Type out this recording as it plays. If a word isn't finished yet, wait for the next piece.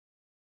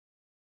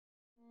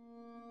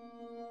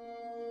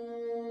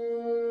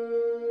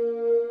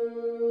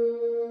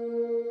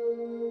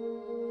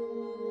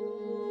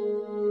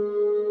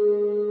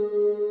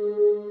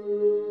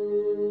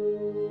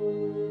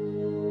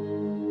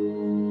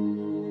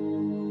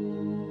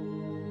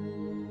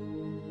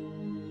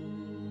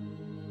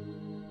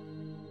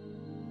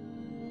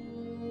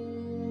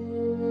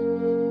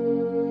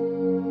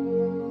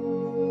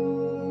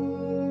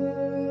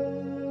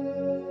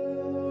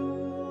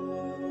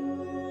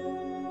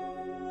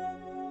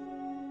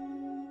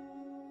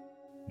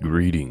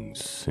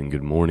Greetings and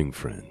good morning,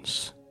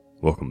 friends.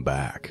 Welcome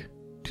back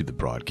to the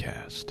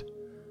broadcast.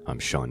 I'm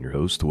Sean, your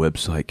host. The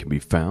website can be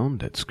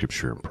found at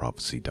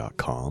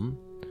scriptureandprophecy.com.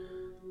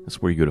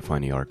 That's where you go to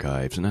find the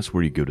archives, and that's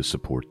where you go to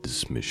support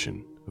this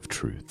mission of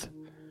truth.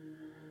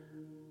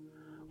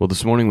 Well,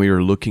 this morning we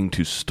are looking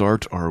to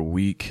start our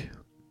week,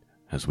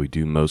 as we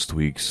do most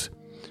weeks,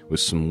 with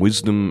some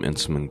wisdom and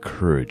some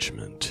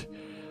encouragement.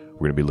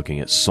 We're going to be looking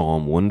at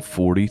Psalm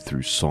 140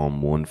 through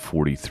Psalm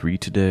 143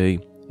 today,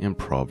 and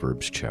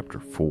Proverbs chapter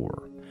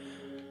 4.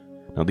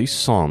 Now, these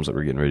Psalms that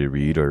we're getting ready to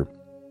read are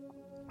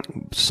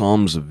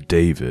Psalms of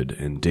David,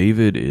 and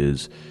David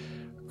is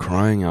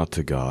crying out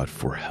to God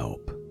for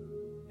help.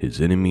 His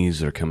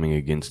enemies are coming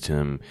against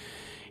him.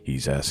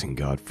 He's asking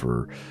God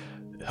for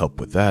help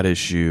with that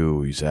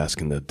issue. He's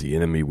asking that the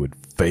enemy would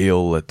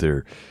fail at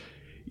their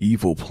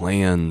evil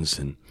plans,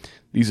 and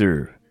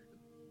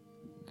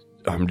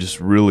I'm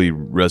just really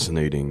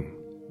resonating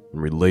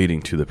and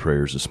relating to the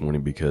prayers this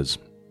morning because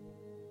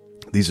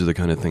these are the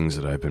kind of things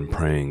that I've been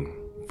praying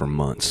for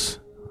months,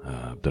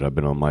 that I've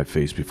been on my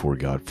face before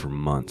God for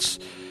months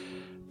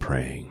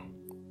praying.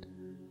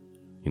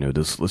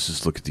 Let's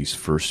just look at these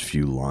first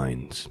few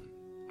lines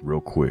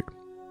real quick.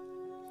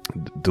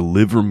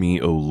 Deliver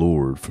me, O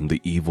Lord, from the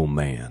evil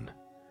man.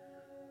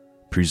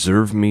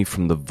 Preserve me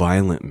from the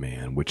violent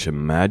man, which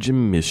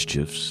imagine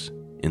mischiefs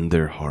in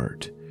their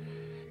heart.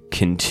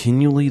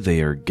 Continually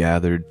they are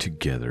gathered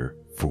together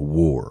for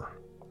war.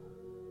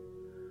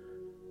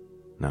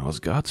 Now, as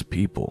God's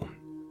people,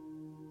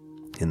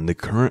 in the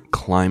current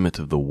climate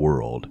of the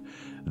world,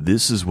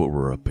 this is what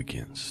we're up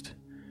against.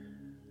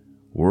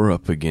 We're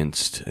up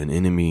against an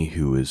enemy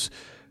who is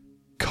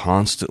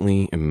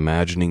constantly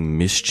imagining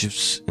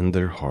mischiefs in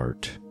their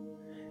heart,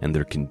 and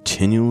they're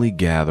continually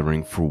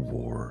gathering for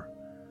war.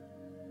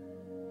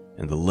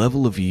 And the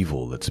level of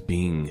evil that's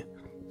being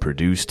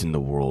produced in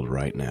the world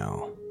right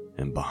now,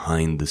 and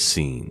behind the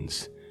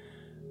scenes,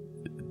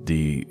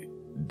 the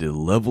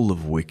level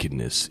of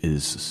wickedness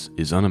is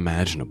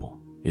unimaginable.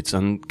 It's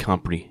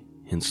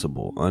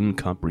incomprehensible,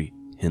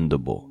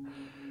 uncomprehendable.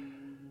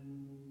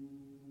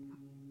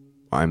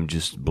 I'm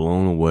just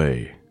blown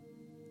away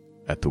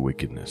at the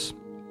wickedness.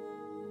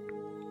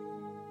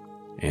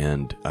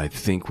 And I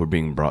think we're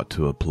being brought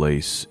to a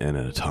place and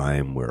at a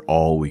time where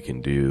all we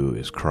can do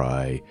is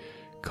cry,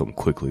 "Come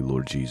quickly,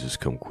 Lord Jesus,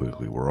 come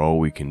quickly."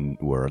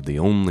 Where the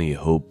only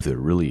hope there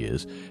really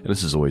is, and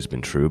this has always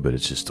been true, but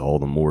it's just all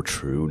the more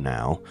true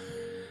now.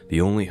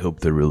 The only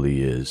hope there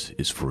really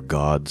is for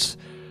God's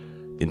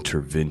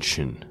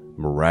intervention,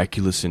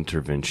 miraculous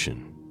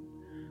intervention.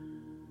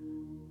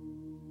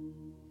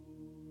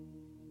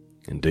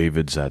 And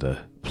David's at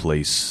a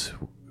place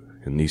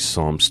in these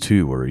Psalms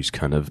too where he's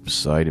kind of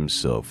beside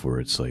himself, where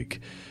it's like,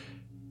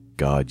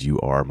 God, you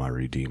are my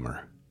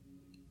Redeemer.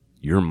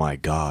 You're my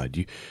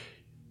God.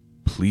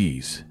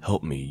 Please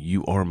help me.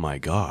 You are my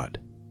God.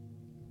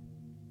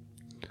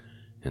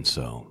 And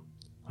so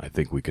I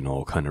think we can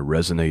all kind of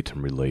resonate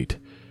and relate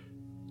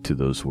to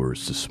those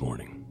words this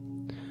morning.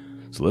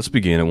 So let's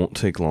begin. It won't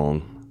take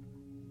long.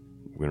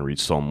 We're going to read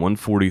Psalm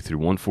 140 through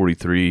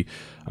 143.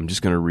 I'm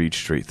just going to read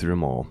straight through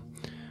them all.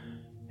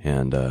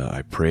 And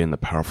I pray in the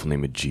powerful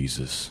name of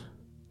Jesus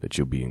that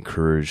you'll be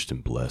encouraged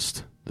and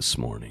blessed this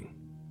morning.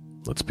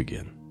 Let's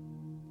begin.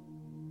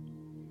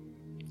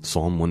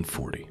 Psalm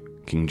 140,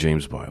 King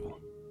James Bible.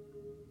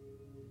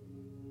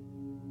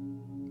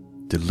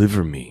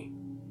 Deliver me,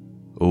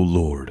 O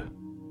Lord,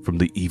 from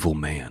the evil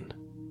man.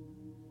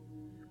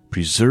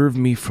 Preserve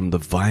me from the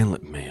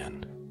violent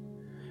man,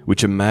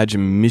 which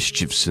imagine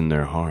mischiefs in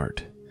their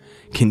heart.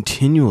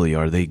 Continually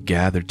are they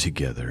gathered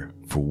together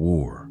for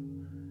war.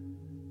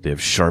 They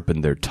have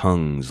sharpened their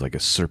tongues like a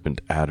serpent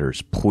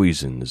adder's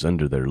poison is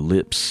under their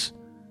lips.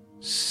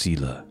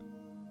 Selah.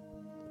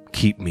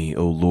 Keep me,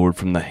 O Lord,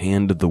 from the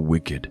hand of the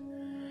wicked.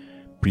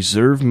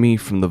 Preserve me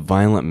from the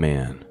violent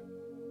man,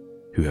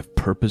 who have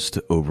purposed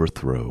to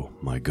overthrow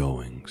my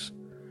goings.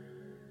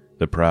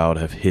 The proud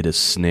have hid a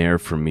snare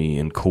for me,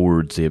 and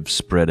cords they have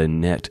spread a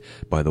net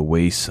by the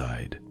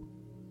wayside.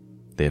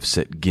 They have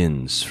set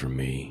gins for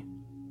me.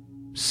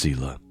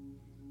 Selah.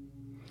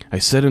 I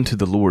said unto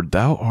the Lord,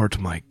 Thou art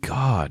my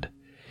God.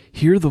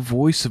 Hear the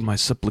voice of my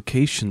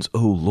supplications,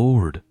 O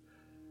Lord.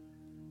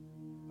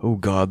 O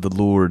God, the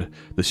Lord,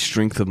 the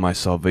strength of my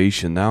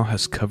salvation, Thou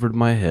hast covered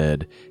my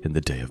head in the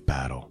day of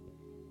battle.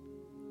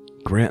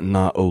 Grant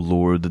not, O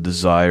Lord, the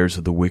desires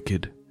of the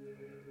wicked.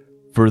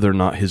 Further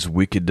not his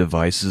wicked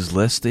devices,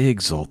 lest they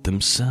exalt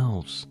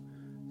themselves.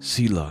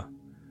 Selah.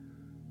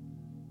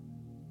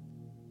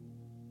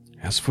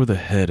 As for the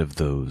head of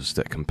those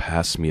that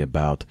compass me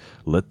about,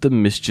 let the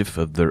mischief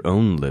of their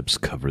own lips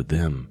cover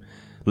them.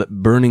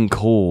 Let burning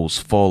coals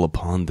fall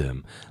upon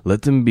them.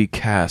 Let them be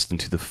cast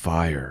into the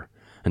fire,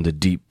 and the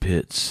deep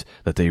pits,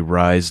 that they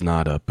rise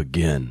not up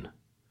again.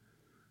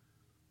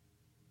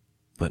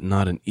 Let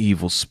not an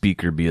evil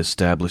speaker be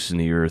established in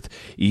the earth.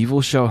 Evil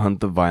shall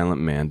hunt the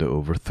violent man to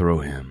overthrow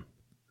him.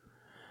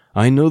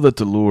 I know that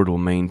the Lord will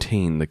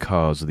maintain the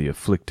cause of the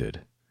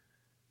afflicted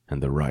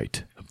and the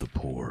right of the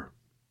poor.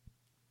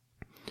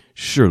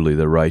 Surely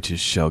the righteous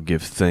shall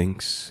give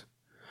thanks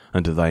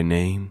unto thy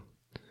name.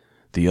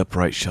 The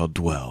upright shall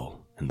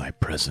dwell in thy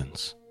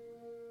presence.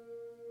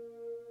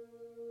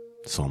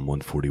 Psalm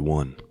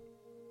 141.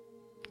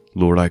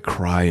 Lord, I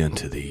cry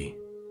unto thee.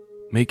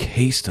 Make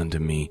haste unto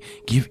me.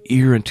 Give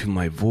ear unto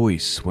my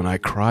voice when I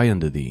cry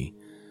unto thee.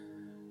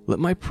 Let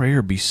my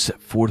prayer be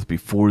set forth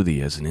before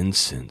thee as an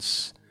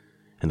incense,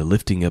 and the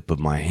lifting up of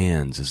my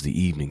hands as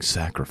the evening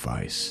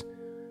sacrifice.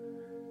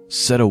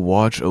 Set a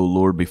watch, O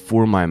Lord,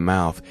 before my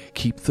mouth.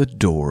 Keep the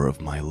door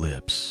of my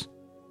lips.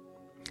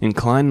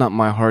 Incline not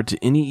my heart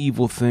to any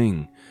evil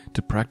thing,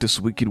 to practice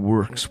wicked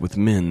works with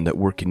men that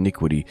work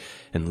iniquity,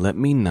 and let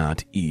me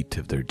not eat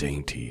of their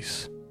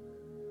dainties.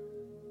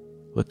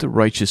 Let the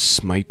righteous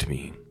smite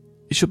me.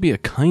 It shall be a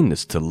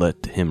kindness to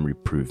let him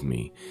reprove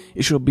me.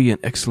 It shall be an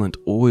excellent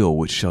oil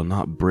which shall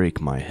not break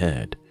my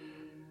head.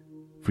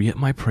 For yet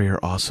my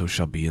prayer also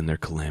shall be in their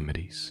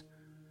calamities.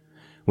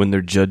 When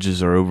their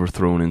judges are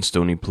overthrown in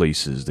stony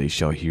places, they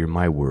shall hear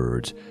my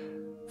words,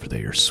 for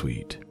they are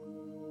sweet.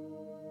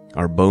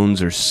 Our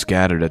bones are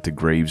scattered at the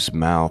grave's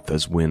mouth,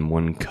 as when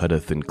one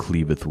cutteth and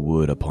cleaveth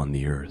wood upon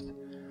the earth.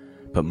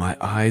 But my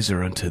eyes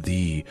are unto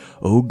thee,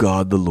 O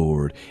God the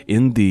Lord.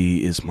 In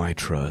thee is my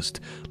trust.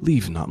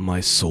 Leave not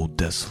my soul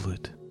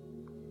desolate.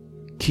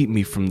 Keep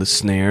me from the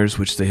snares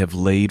which they have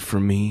laid for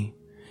me,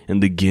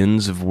 and the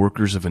gins of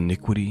workers of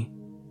iniquity.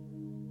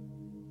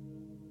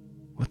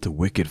 Let the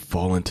wicked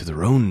fall into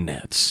their own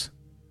nets,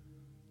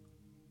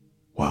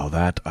 while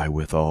that I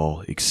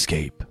withal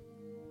escape.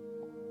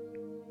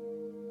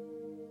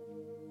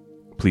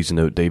 Please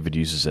note, David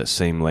uses that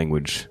same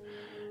language,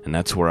 and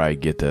that's where I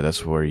get that.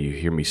 That's where you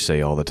hear me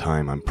say all the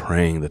time, I'm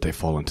praying that they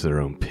fall into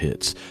their own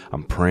pits.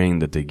 I'm praying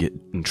that they get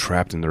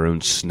entrapped in their own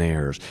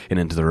snares and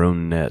into their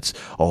own nets.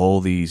 All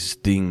these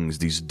things,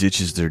 these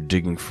ditches they're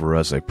digging for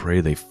us, I pray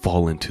they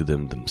fall into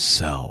them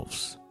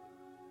themselves.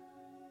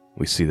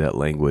 We see that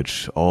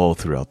language all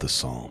throughout the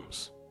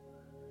Psalms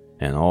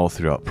and all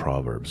throughout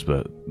Proverbs,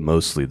 but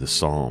mostly the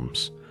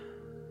Psalms.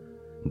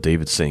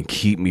 David's saying,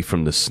 keep me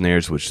from the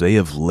snares which they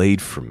have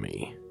laid for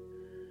me,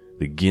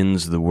 the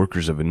gins of the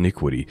workers of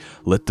iniquity.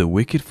 Let the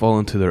wicked fall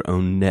into their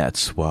own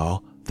nets,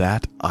 while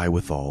that I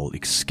withal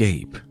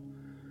escape.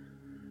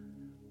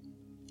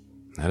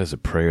 That is a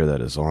prayer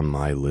that is on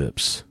my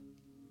lips.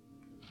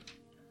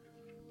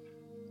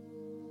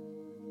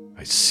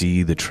 I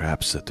see the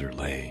traps that they're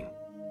laying.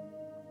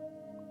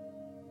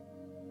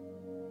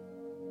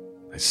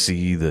 I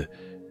see the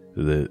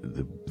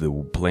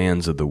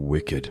plans of the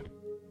wicked.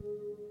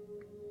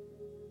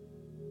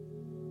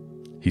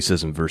 He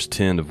says in verse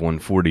 10 of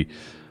 140,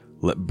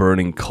 let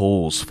burning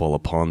coals fall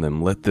upon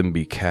them. Let them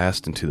be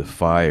cast into the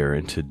fire,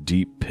 into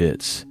deep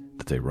pits,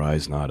 that they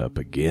rise not up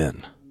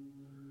again.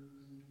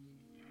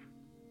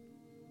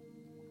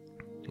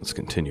 Let's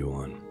continue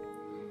on.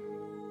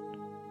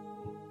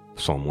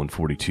 Psalm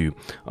 142.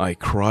 I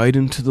cried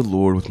unto the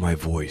Lord with my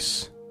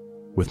voice.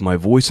 With my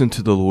voice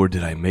unto the Lord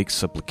did I make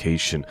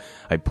supplication.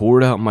 I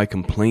poured out my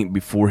complaint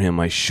before him.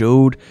 I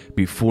showed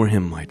before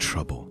him my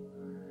trouble.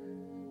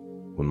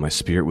 When my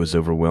spirit was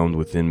overwhelmed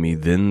within me,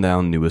 then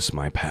thou knewest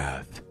my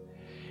path.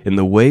 In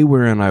the way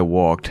wherein I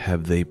walked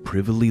have they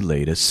privily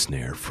laid a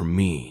snare for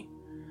me.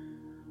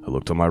 I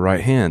looked on my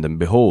right hand, and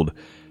behold,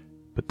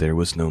 but there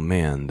was no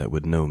man that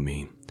would know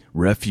me.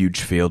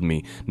 Refuge failed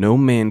me. No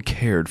man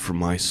cared for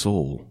my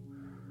soul.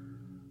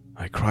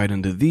 I cried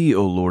unto thee,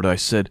 O Lord. I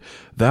said,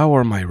 thou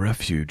art my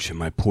refuge and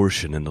my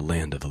portion in the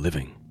land of the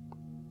living.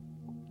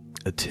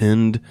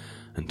 Attend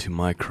unto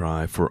my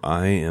cry, for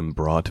I am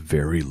brought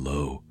very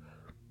low.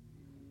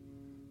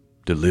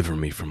 Deliver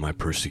me from my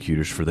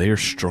persecutors, for they are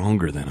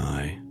stronger than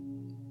I.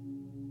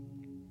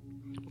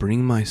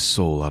 Bring my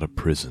soul out of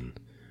prison,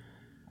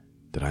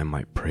 that I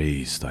might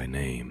praise thy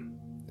name.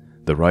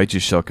 The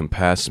righteous shall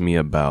compass me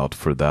about,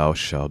 for thou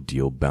shalt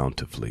deal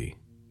bountifully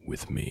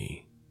with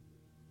me.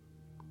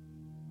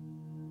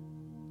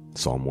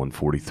 Psalm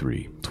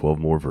 143, 12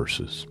 more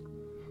verses.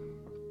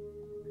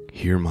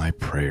 Hear my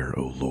prayer,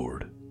 O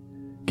Lord.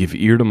 Give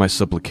ear to my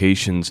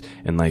supplications,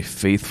 and thy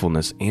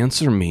faithfulness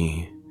answer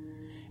me,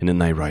 and in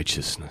thy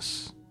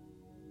righteousness.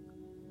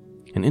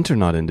 And enter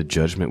not into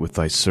judgment with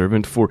thy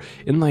servant, for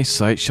in thy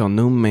sight shall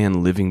no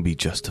man living be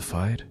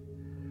justified.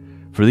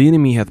 For the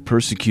enemy hath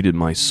persecuted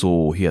my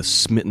soul, he hath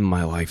smitten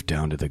my life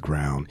down to the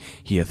ground,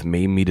 he hath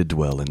made me to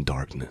dwell in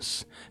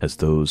darkness, as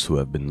those who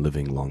have been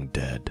living long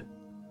dead.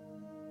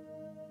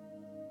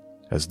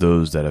 As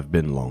those that have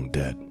been long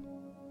dead.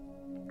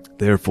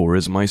 Therefore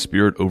is my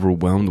spirit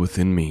overwhelmed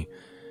within me,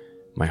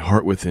 my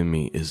heart within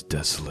me is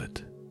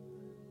desolate.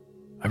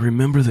 I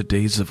remember the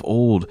days of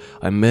old,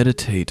 I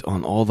meditate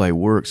on all thy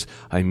works,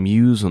 I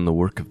muse on the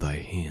work of thy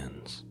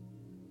hands.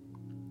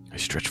 I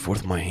stretch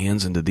forth my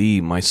hands unto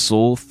thee, my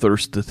soul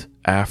thirsteth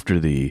after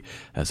thee,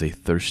 as a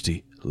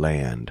thirsty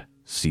land.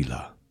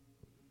 Selah.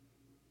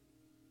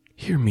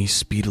 Hear me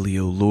speedily,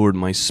 O Lord,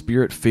 my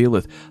spirit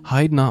faileth,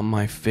 hide not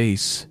my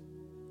face.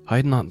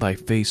 Hide not thy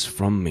face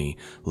from me,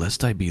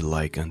 lest I be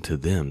like unto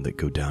them that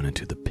go down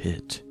into the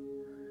pit.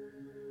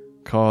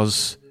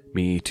 Cause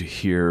me to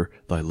hear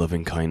thy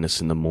loving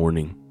kindness in the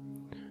morning.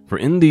 For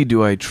in thee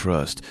do I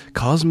trust.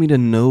 Cause me to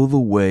know the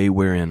way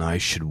wherein I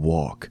should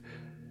walk.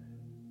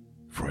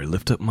 For I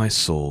lift up my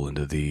soul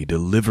unto thee.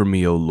 Deliver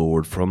me, O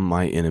Lord, from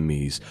my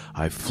enemies.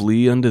 I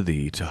flee unto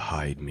thee to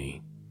hide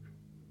me.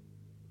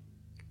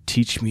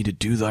 Teach me to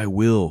do thy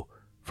will,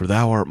 for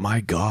thou art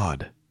my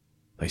God.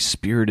 Thy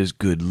spirit is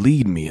good.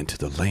 Lead me into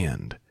the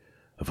land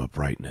of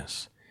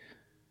uprightness.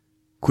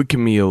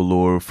 Quicken me, O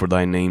Lord, for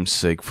thy name's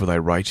sake, for thy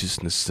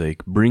righteousness'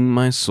 sake. Bring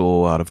my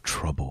soul out of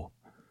trouble.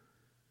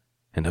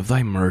 And of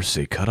thy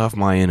mercy cut off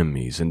my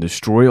enemies, and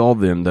destroy all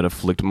them that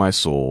afflict my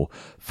soul,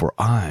 for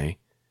I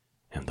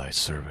am thy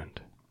servant.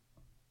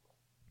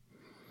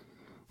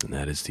 And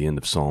that is the end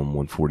of Psalm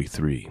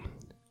 143.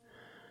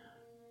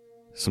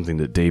 Something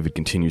that David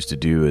continues to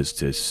do is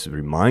to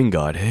remind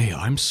God, hey,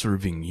 I'm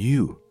serving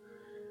you,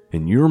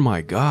 and you're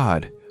my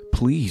God.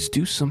 Please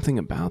do something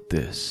about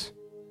this.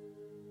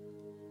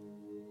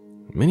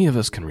 Many of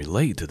us can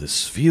relate to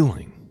this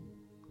feeling.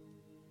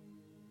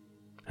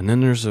 And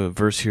then there's a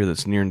verse here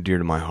that's near and dear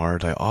to my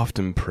heart. I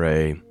often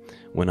pray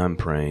when I'm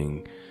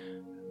praying,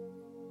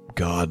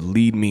 God,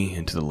 lead me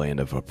into the land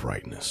of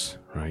uprightness,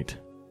 right?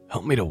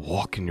 Help me to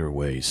walk in your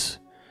ways.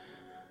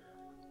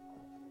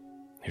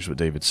 Here's what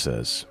David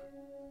says.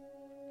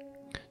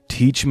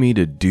 Teach me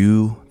to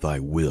do thy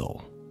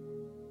will,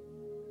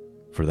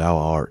 for thou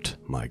art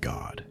my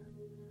God.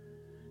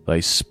 Thy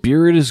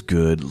spirit is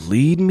good.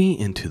 Lead me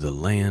into the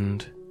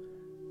land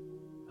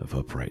of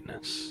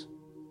uprightness.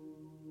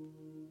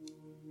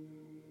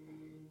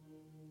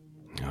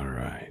 All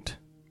right.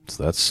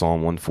 So that's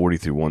Psalm 140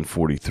 through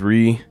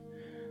 143.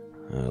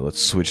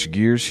 Let's switch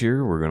gears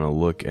here. We're going to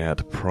look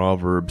at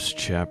Proverbs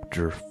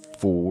chapter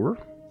 4.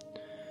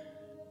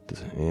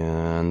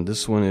 And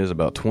this one is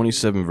about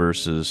 27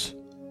 verses.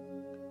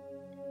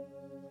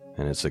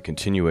 And it's a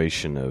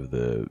continuation of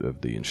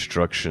the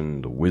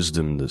instruction, the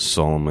wisdom that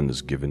Solomon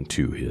has given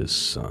to his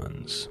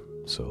sons.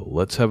 So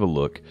let's have a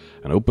look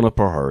and open up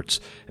our hearts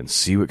and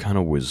see what kind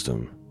of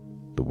wisdom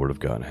the Word of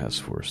God has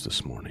for us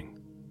this morning.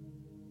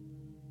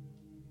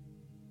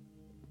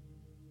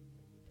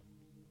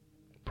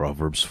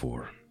 Proverbs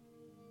 4.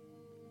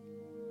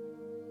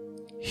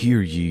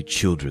 Hear ye,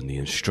 children, the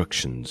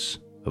instructions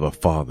of a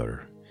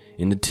father,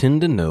 and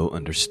attend to know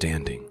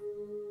understanding.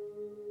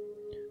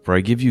 For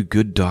I give you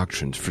good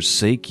doctrines,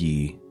 forsake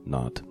ye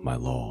not my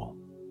law.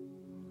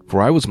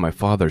 For I was my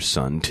father's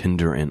son,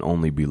 tender and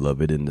only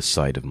beloved in the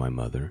sight of my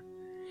mother.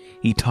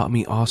 He taught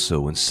me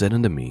also, and said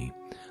unto me,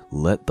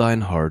 Let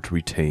thine heart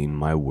retain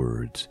my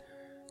words,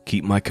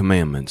 keep my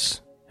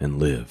commandments, and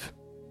live.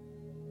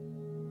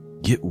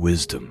 Get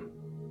wisdom,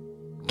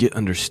 get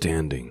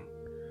understanding.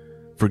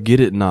 Forget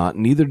it not,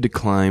 neither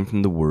decline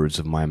from the words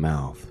of my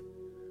mouth.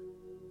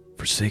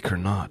 Forsake her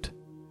not,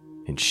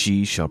 and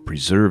she shall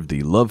preserve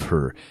thee. Love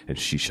her, and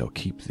she shall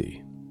keep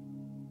thee.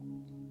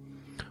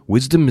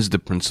 Wisdom is the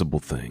principal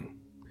thing.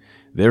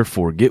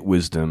 Therefore get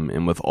wisdom,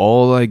 and with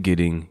all thy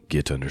getting,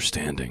 get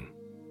understanding.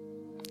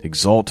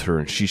 Exalt her,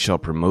 and she shall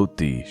promote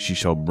thee. She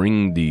shall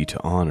bring thee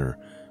to honor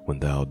when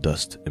thou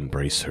dost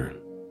embrace her.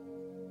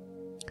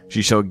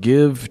 She shall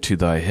give to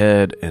thy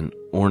head an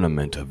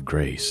ornament of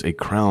grace. A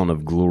crown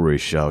of glory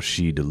shall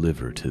she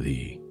deliver to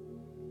thee.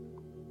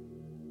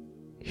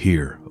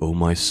 Hear, O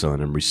my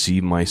son, and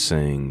receive my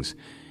sayings,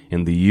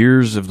 and the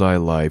years of thy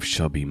life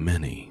shall be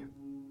many.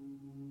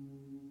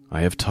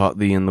 I have taught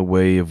thee in the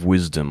way of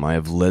wisdom, I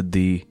have led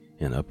thee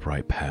in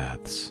upright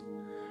paths.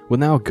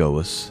 When thou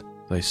goest,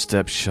 thy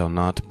steps shall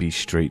not be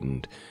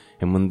straitened,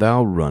 and when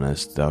thou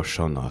runnest, thou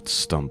shalt not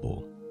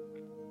stumble.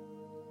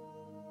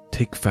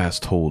 Take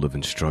fast hold of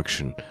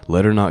instruction,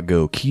 let her not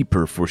go, keep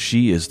her, for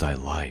she is thy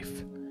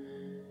life.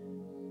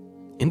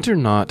 Enter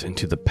not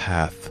into the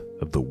path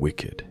of the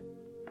wicked,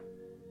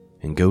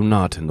 and go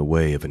not in the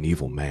way of an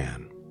evil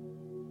man.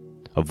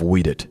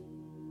 Avoid it,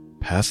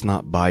 pass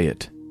not by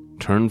it,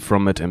 turn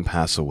from it and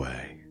pass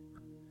away.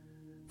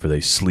 For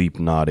they sleep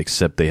not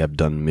except they have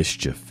done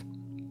mischief,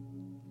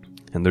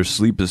 and their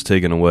sleep is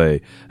taken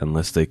away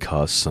unless they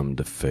cause some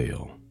to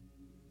fall.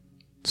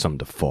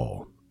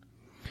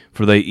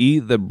 For they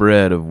eat the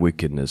bread of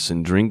wickedness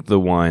and drink the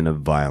wine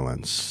of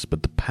violence,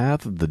 but the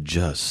path of the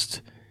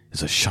just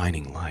is a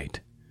shining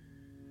light,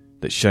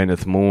 that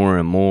shineth more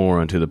and more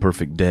unto the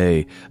perfect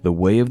day. The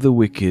way of the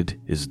wicked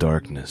is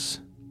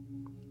darkness.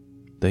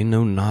 They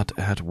know not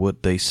at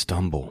what they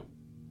stumble.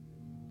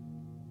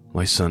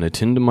 My son,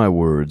 attend to my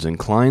words,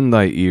 incline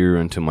thy ear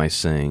unto my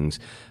sayings.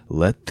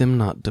 Let them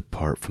not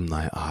depart from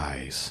thy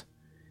eyes.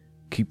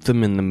 Keep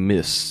them in the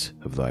midst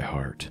of thy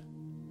heart.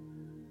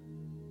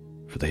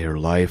 For they are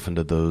life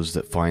unto those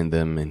that find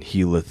them, and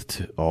healeth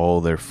to all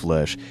their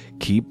flesh.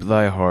 Keep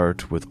thy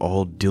heart with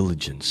all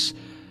diligence,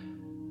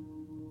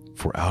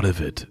 for out of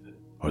it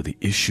are the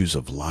issues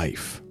of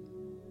life.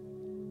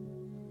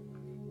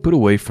 Put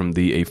away from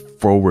thee a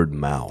froward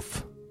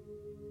mouth,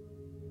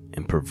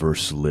 and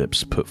perverse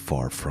lips put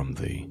far from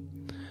thee.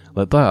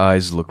 Let thy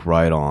eyes look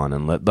right on,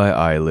 and let thy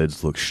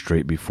eyelids look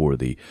straight before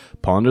thee.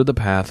 Ponder the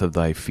path of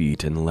thy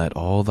feet, and let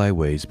all thy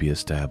ways be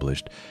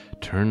established.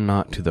 Turn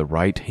not to the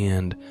right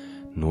hand,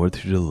 nor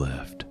to the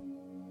left.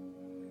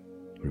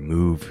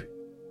 Remove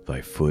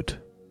thy foot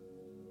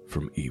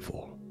from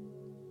evil.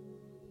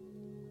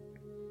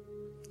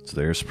 So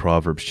there's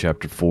Proverbs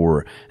chapter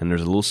 4, and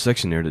there's a little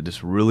section there that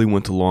just really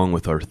went along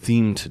with our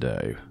theme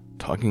today,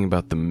 talking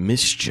about the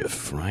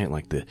mischief, right?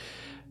 Like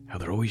how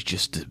they're always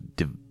just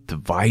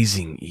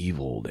devising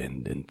evil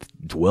and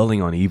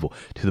dwelling on evil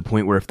to the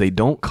point where if they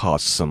don't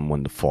cause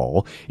someone to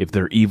fall, if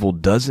their evil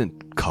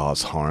doesn't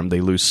cause harm, they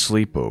lose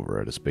sleep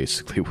over it. Is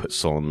basically what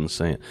Solomon's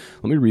saying.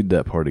 Let me read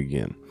that part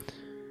again.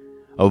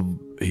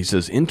 He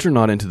says, enter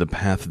not into the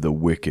path of the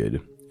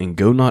wicked, and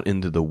go not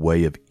into the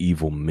way of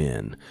evil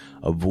men.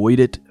 Avoid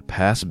it,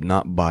 pass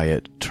not by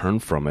it, turn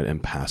from it,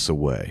 and pass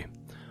away.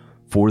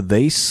 For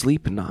they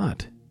sleep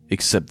not,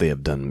 except they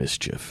have done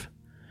mischief.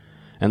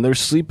 And their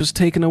sleep is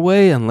taken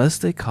away unless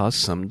they cause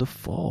some to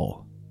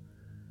fall.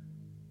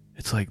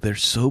 It's like they're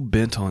so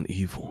bent on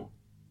evil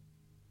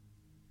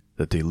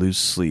that they lose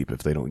sleep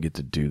if they don't get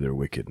to do their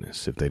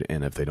wickedness, if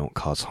they don't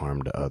cause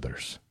harm to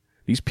others.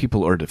 These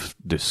people are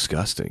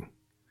disgusting,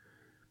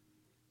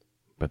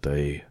 but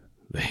they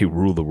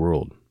rule the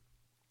world.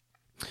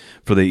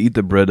 For they eat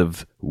the bread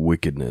of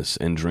wickedness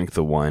and drink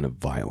the wine of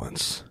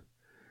violence.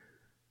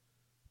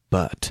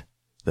 But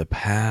the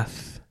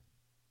path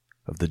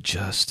of the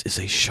just is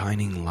a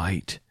shining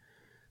light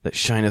that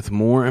shineth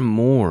more and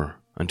more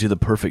unto the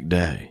perfect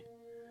day.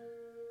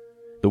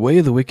 The way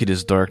of the wicked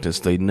is darkness,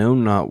 they know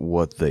not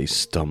what they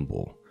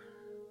stumble.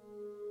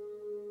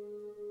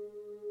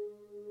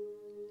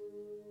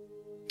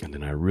 And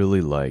then I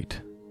really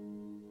liked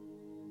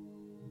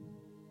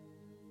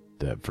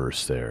that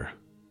verse there.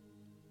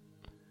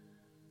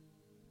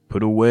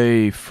 Put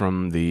away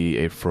from thee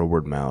a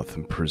froward mouth,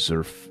 and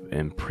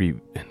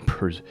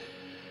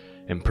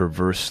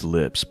perverse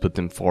lips, put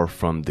them far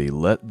from thee.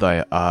 Let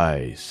thy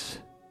eyes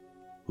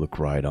look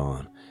right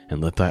on,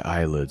 and let thy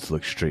eyelids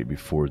look straight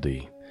before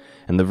thee.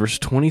 And the verse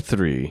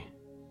 23,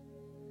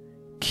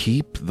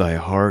 keep thy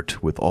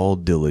heart with all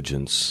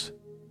diligence,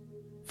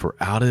 for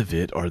out of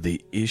it are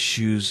the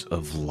issues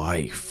of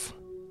life.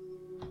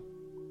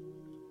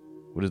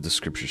 What does the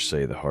scripture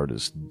say? The heart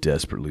is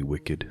desperately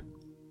wicked.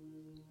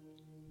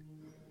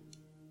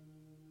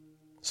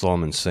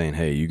 Solomon's saying,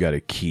 hey, you got to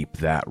keep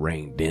that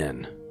reined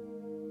in.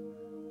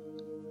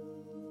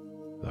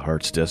 The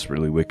heart's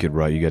desperately wicked,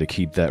 right? You got to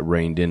keep that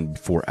reined in,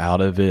 for out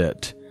of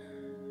it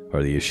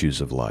are the issues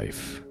of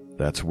life.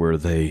 That's where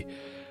they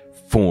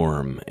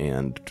form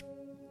and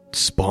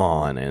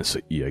spawn, and so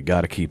you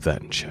got to keep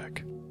that in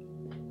check.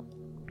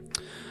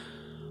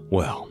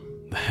 Well,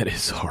 that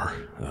is our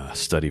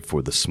study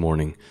for this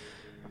morning.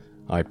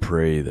 I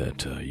pray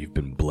that you've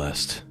been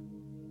blessed.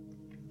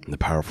 In the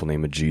powerful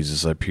name of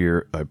Jesus, I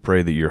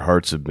pray that your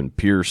hearts have been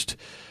pierced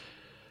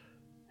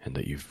and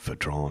that you've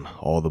drawn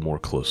all the more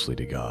closely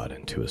to God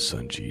and to His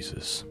Son,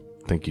 Jesus.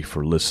 Thank you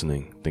for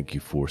listening. Thank you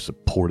for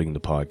supporting the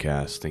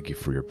podcast. Thank you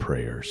for your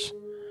prayers.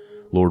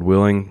 Lord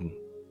willing,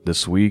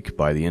 this week,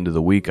 by the end of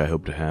the week, I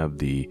hope to have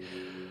the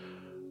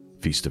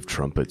Feast of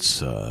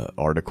Trumpets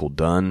article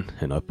done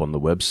and up on the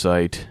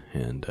website,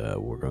 and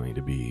we're going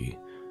to be,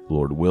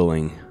 Lord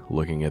willing,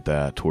 looking at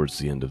that towards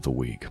the end of the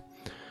week.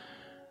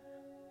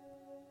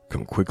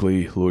 Come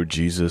quickly, Lord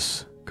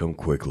Jesus, come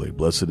quickly.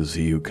 Blessed is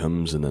he who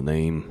comes in the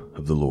name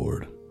of the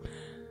Lord.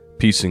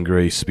 Peace and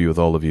grace be with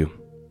all of you,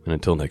 and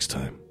until next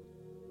time,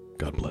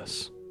 God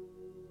bless.